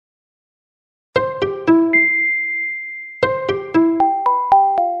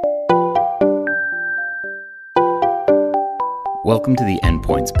Welcome to the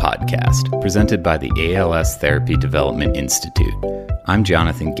Endpoints podcast, presented by the ALS Therapy Development Institute. I'm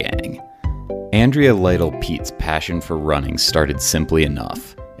Jonathan Gang. Andrea Lytle Peet's passion for running started simply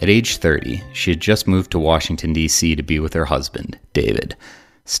enough. At age 30, she had just moved to Washington, D.C. to be with her husband, David.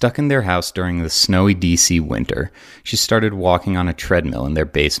 Stuck in their house during the snowy D.C. winter, she started walking on a treadmill in their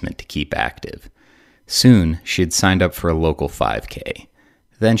basement to keep active. Soon, she had signed up for a local 5K.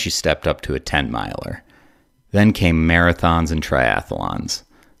 Then she stepped up to a 10-miler. Then came marathons and triathlons.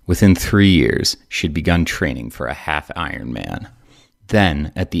 Within 3 years, she had begun training for a half Ironman.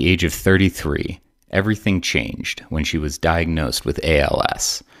 Then, at the age of 33, everything changed when she was diagnosed with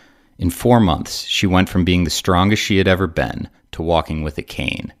ALS. In 4 months, she went from being the strongest she had ever been to walking with a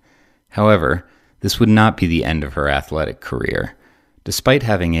cane. However, this would not be the end of her athletic career. Despite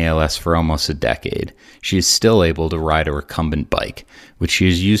having ALS for almost a decade, she is still able to ride a recumbent bike, which she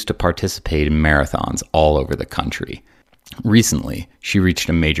has used to participate in marathons all over the country. Recently, she reached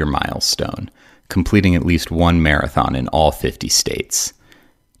a major milestone, completing at least one marathon in all 50 states.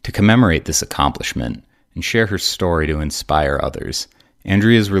 To commemorate this accomplishment and share her story to inspire others,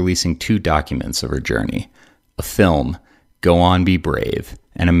 Andrea is releasing 2 documents of her journey: a film, Go On Be Brave,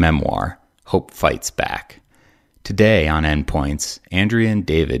 and a memoir, Hope Fights Back. Today on Endpoints, Andrea and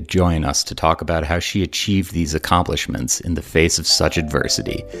David join us to talk about how she achieved these accomplishments in the face of such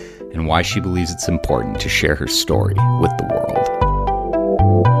adversity and why she believes it's important to share her story with the world.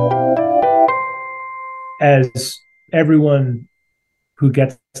 As everyone who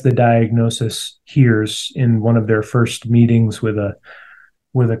gets the diagnosis hears in one of their first meetings with a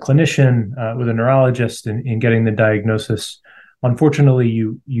clinician, with a neurologist in getting the diagnosis, unfortunately,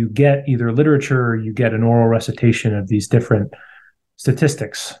 you get either literature or you get an oral recitation of these different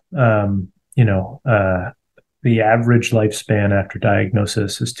statistics. The average lifespan after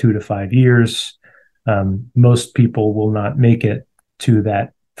diagnosis is 2 to 5 years. Most people will not make it to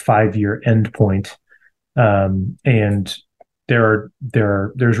that 5-year endpoint, and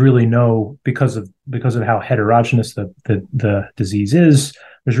there's really no, because of how heterogeneous the disease is.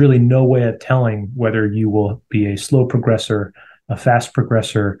 There's really no way of telling whether you will be a slow progressor, a fast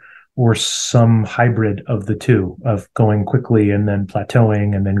progressor, or some hybrid of the two, of going quickly and then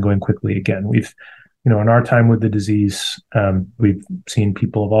plateauing and then going quickly again. We've, in our time with the disease, we've seen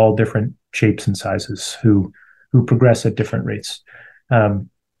people of all different shapes and sizes who progress at different rates.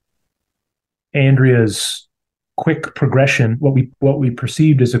 Andrea's quick progression, what we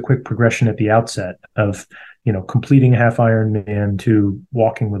perceived as a quick progression at the outset of, completing a half Ironman to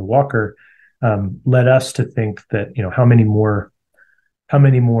walking with a walker, led us to think that, how many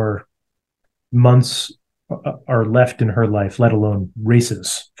more months are left in her life, let alone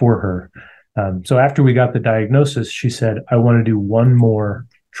races for her. So after we got the diagnosis, she said, I want to do one more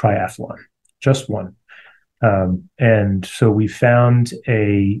triathlon, just one. And so we found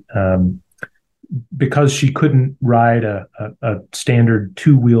because she couldn't ride a standard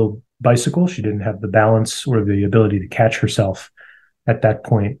 2-wheel bicycle, she didn't have the balance or the ability to catch herself at that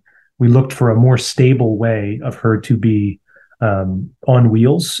point. We looked for a more stable way of her to be on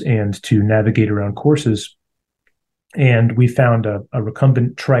wheels and to navigate around courses. And we found a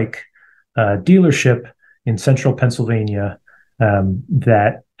recumbent trike dealership in central Pennsylvania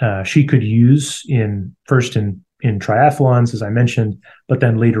that she could use in triathlons, as I mentioned, but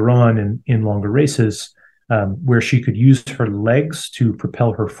then later on in longer races, where she could use her legs to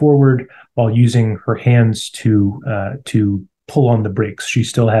propel her forward while using her hands to pull on the brakes. She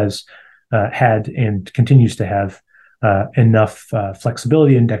still has had and continues to have enough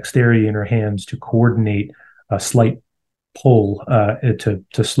flexibility and dexterity in her hands to coordinate a slight pull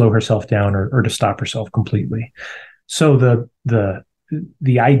to slow herself down or to stop herself completely. So the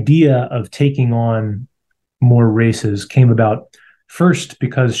idea of taking on more races came about first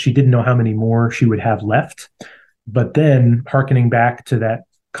because she didn't know how many more she would have left. But then, hearkening back to that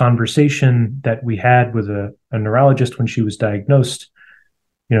conversation that we had with a neurologist when she was diagnosed,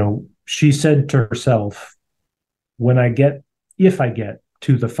 she said to herself, if I get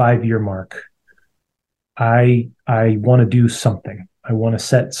to the 5-year mark, I want to do something. I want to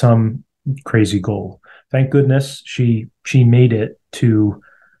set some crazy goal. Thank goodness she made it to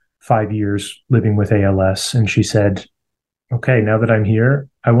 5 years living with ALS. And she said, okay, now that I'm here,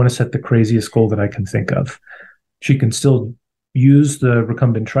 I want to set the craziest goal that I can think of. She can still use the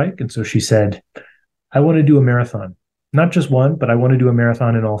recumbent trike. And so she said, I want to do a marathon, not just one, but I want to do a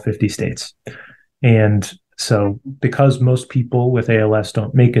marathon in all 50 states. And so because most people with ALS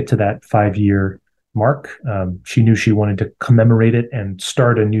don't make it to that 5-year mark, she knew she wanted to commemorate it and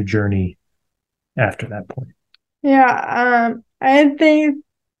start a new journey after that point. Yeah, I think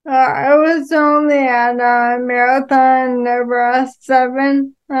I was only at a marathon number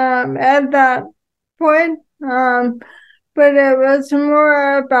 7 at that point, but it was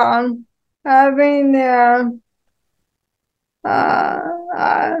more about having the uh,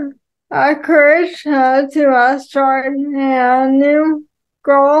 uh, courage to start a new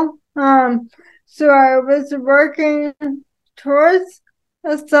goal. So I was working towards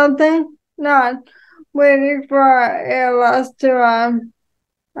something, not waiting for ALS to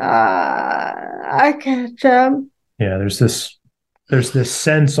I catch up. Yeah, there's this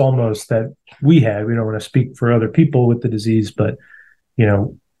sense almost that we had. We don't want to speak for other people with the disease, but you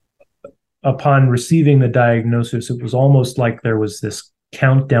know, upon receiving the diagnosis, it was almost like there was this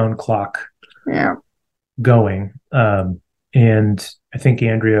countdown clock Yeah. going. And I think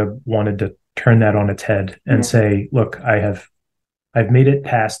Andrea wanted to turn that on its head and say, look, I've made it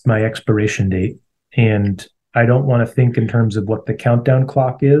past my expiration date, and I don't want to think in terms of what the countdown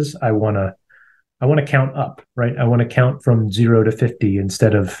clock is. I want to count up, right? I want to count from 0 to 50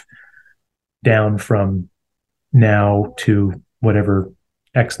 instead of down from now to whatever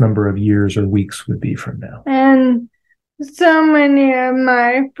X number of years or weeks would be from now. And so many of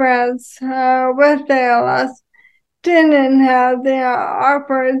my friends with ALS didn't have the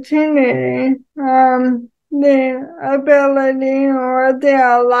opportunity, the ability, or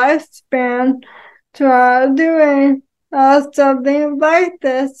the lifespan to doing something like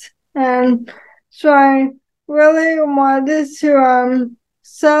this. And so I really wanted to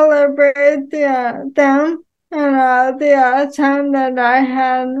celebrate them and the time that I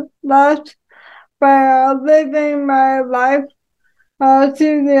had left by living my life to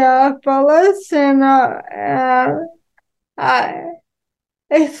the fullest and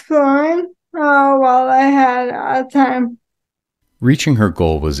exploring while I had time. Reaching her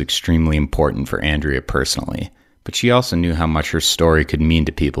goal was extremely important for Andrea personally, but she also knew how much her story could mean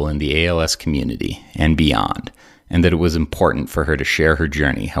to people in the ALS community and beyond, and that it was important for her to share her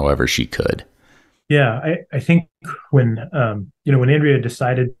journey however she could. Yeah, I think when when Andrea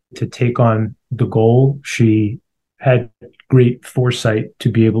decided to take on the goal, she had great foresight to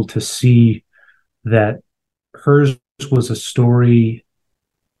be able to see that hers was a story.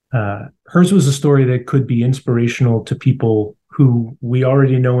 Hers was a story that could be inspirational to people who we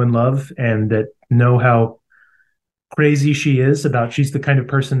already know and love, and that know how crazy she is about. She's the kind of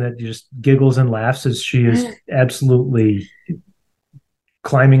person that just giggles and laughs as she is absolutely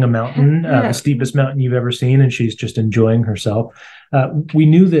climbing a mountain, the steepest mountain you've ever seen, and she's just enjoying herself. We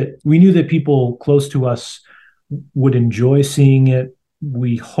knew that people close to us would enjoy seeing it.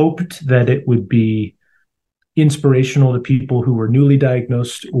 We hoped that it would be inspirational to people who were newly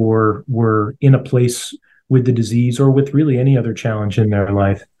diagnosed or were in a place with the disease or with really any other challenge in their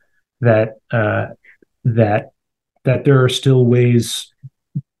life, that that there are still ways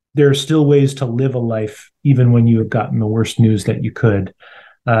to live a life even when you have gotten the worst news that you could.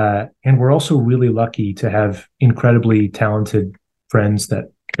 And we're also really lucky to have incredibly talented friends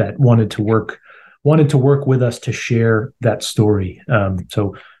that wanted to work with us to share that story.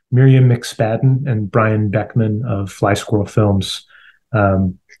 So Miriam McSpadden and Brian Beckman of Fly Squirrel Films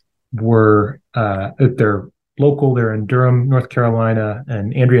were they're local. They're in Durham, North Carolina,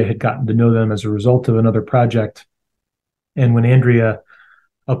 and Andrea had gotten to know them as a result of another project. And when Andrea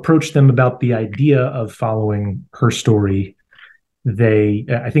approached them about the idea of following her story,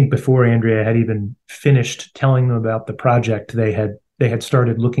 I think before Andrea had even finished telling them about the project, they had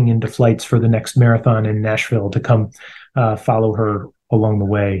started looking into flights for the next marathon in Nashville to come follow her along the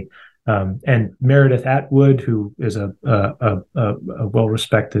way. And Meredith Atwood, who is a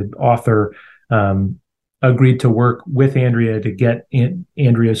well-respected author, agreed to work with Andrea to get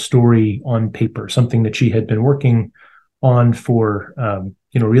Andrea's story on paper, something that she had been working on for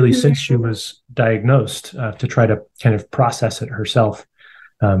really since she was diagnosed, to try to kind of process it herself.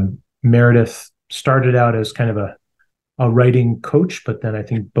 Meredith started out as kind of a writing coach, but then I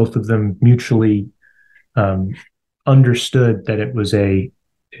think both of them mutually understood that it was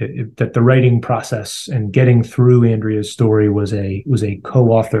that the writing process and getting through Andrea's story was a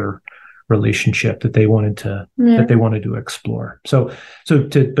co-author relationship that they wanted to explore. So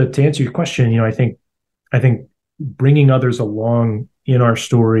to answer your question, I think bringing others along in our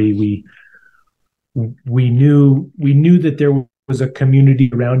story, we knew that there was a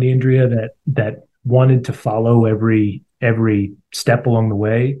community around Andrea that wanted to follow every step along the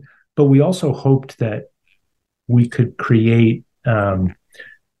way, but we also hoped that we could create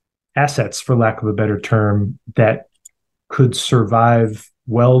assets, for lack of a better term, that could survive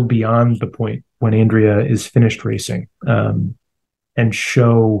well beyond the point when Andrea is finished racing, and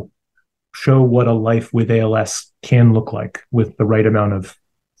show what a life with ALS can look like with the right amount of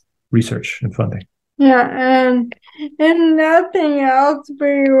research and funding. Yeah, and nothing else,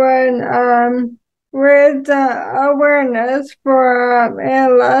 we would raise awareness for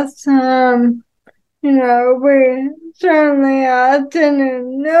ALS. We certainly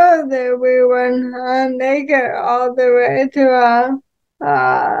didn't know that we would make it all the way to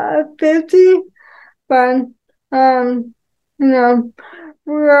 50, but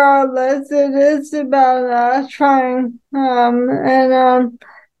regardless, it is about trying and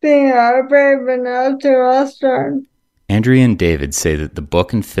being brave enough to start. Andrea and David say that the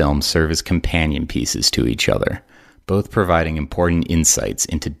book and film serve as companion pieces to each other, both providing important insights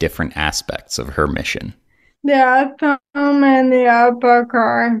into different aspects of her mission. The film and the book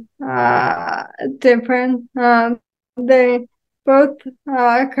are different. They both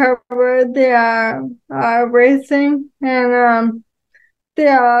cover the racing, and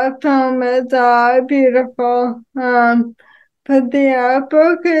the film is beautiful. But the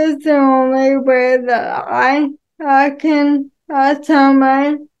book is the only way that I can tell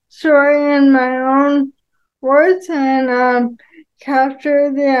my story in my own words and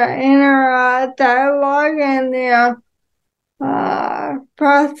capture the inner dialogue and the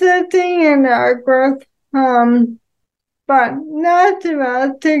processing and growth. But not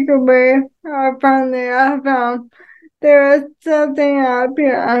to take away from the film. There is something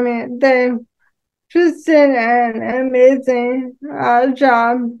they just did an amazing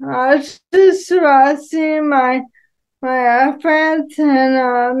job. Just seeing my friends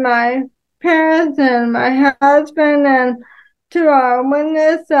and my parents and my husband, and to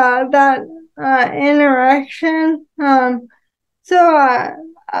witness that interaction, so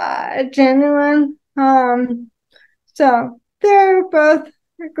genuine. So they're both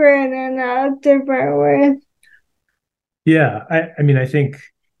great in different ways. Yeah, I think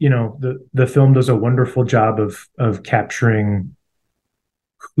the film does a wonderful job of capturing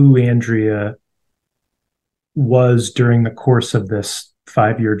who Andrea was during the course of this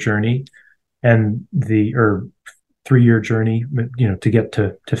 5-year journey and or 3-year journey, to get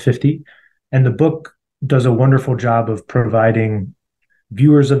to 50. And the book does a wonderful job of providing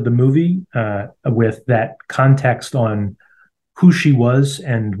viewers of the movie with that context on who she was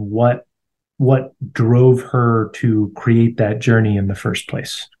and what drove her to create that journey in the first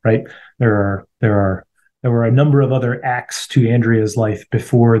place. Right? There were a number of other acts to Andrea's life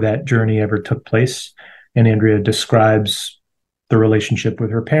before that journey ever took place, and Andrea describes the relationship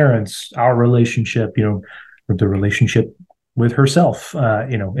with her parents, our relationship, the relationship with herself,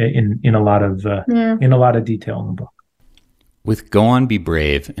 in a lot of detail in the book. With Go On, Be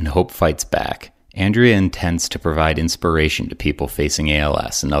Brave and Hope Fights Back, Andrea intends to provide inspiration to people facing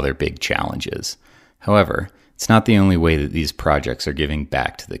ALS and other big challenges. However, it's not the only way that these projects are giving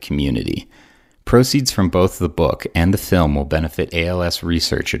back to the community. Proceeds from both the book and the film will benefit ALS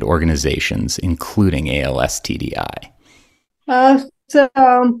research at organizations, including ALS TDI. So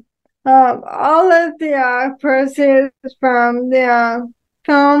all of the proceeds from the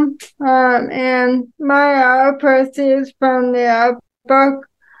film and my proceeds from the book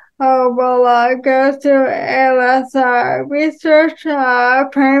will go to ALS research,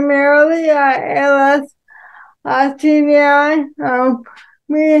 primarily ALS TDI.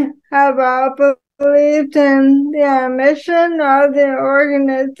 We have believed in the mission of the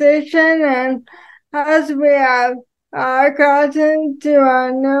organization, and as we have gotten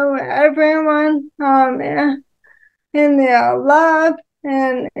to know everyone in the lab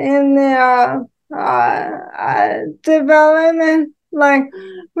and in the development,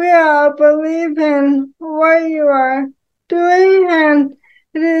 we believe in what you are doing, and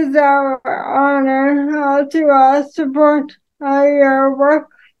it is our honor to support your work.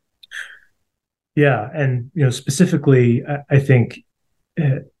 Yeah, and specifically, I think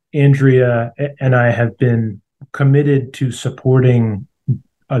Andrea and I have been committed to supporting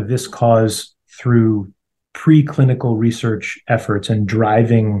this cause through preclinical research efforts and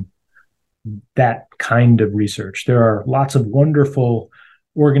driving that kind of research. There are lots of wonderful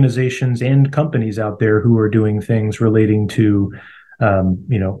organizations and companies out there who are doing things relating to,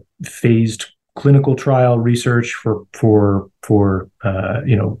 phased clinical trial research for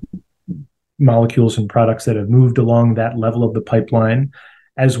molecules and products that have moved along that level of the pipeline,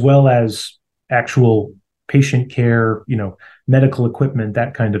 as well as actual patient care, medical equipment,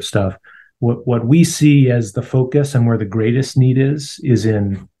 that kind of stuff. What we see as the focus and where the greatest need is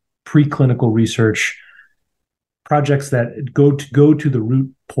in preclinical research projects that go to the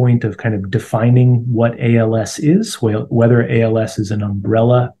root point of kind of defining what ALS is, whether ALS is an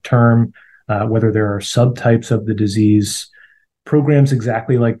umbrella term, whether there are subtypes of the disease. Programs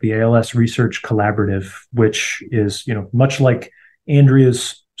exactly like the ALS Research Collaborative, which is, much like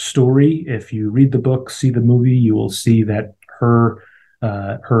Andrea's story. If you read the book, see the movie, you will see that her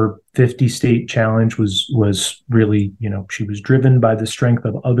 50 state challenge was really, she was driven by the strength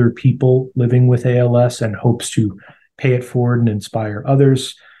of other people living with ALS and hopes to pay it forward and inspire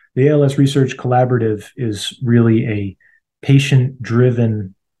others. The ALS Research Collaborative is really a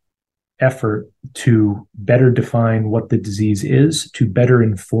patient-driven effort to better define what the disease is, to better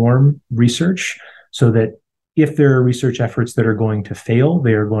inform research, so that if there are research efforts that are going to fail,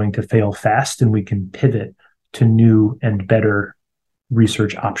 they are going to fail fast, and we can pivot to new and better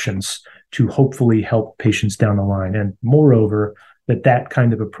research options to hopefully help patients down the line. And moreover, that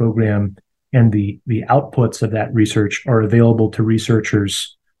kind of a program and the outputs of that research are available to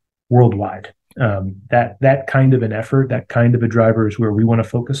researchers worldwide. That kind of an effort, that kind of a driver is where we want to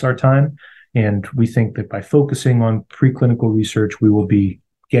focus our time. And we think that by focusing on preclinical research, we will be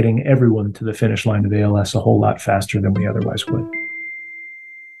getting everyone to the finish line of ALS a whole lot faster than we otherwise would.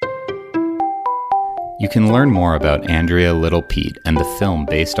 You can learn more about Andrea Lytle Peet and the film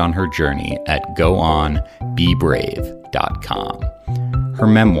based on her journey at goonbebrave.com. Her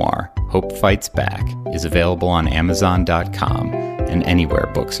memoir, Hope Fights Back, is available on Amazon.com and anywhere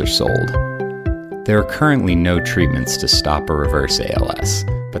books are sold. There are currently no treatments to stop or reverse ALS,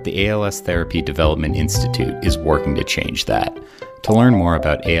 but the ALS Therapy Development Institute is working to change that. To learn more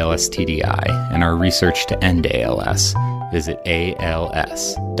about ALS TDI and our research to end ALS, visit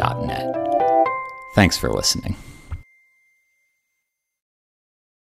als.net. Thanks for listening.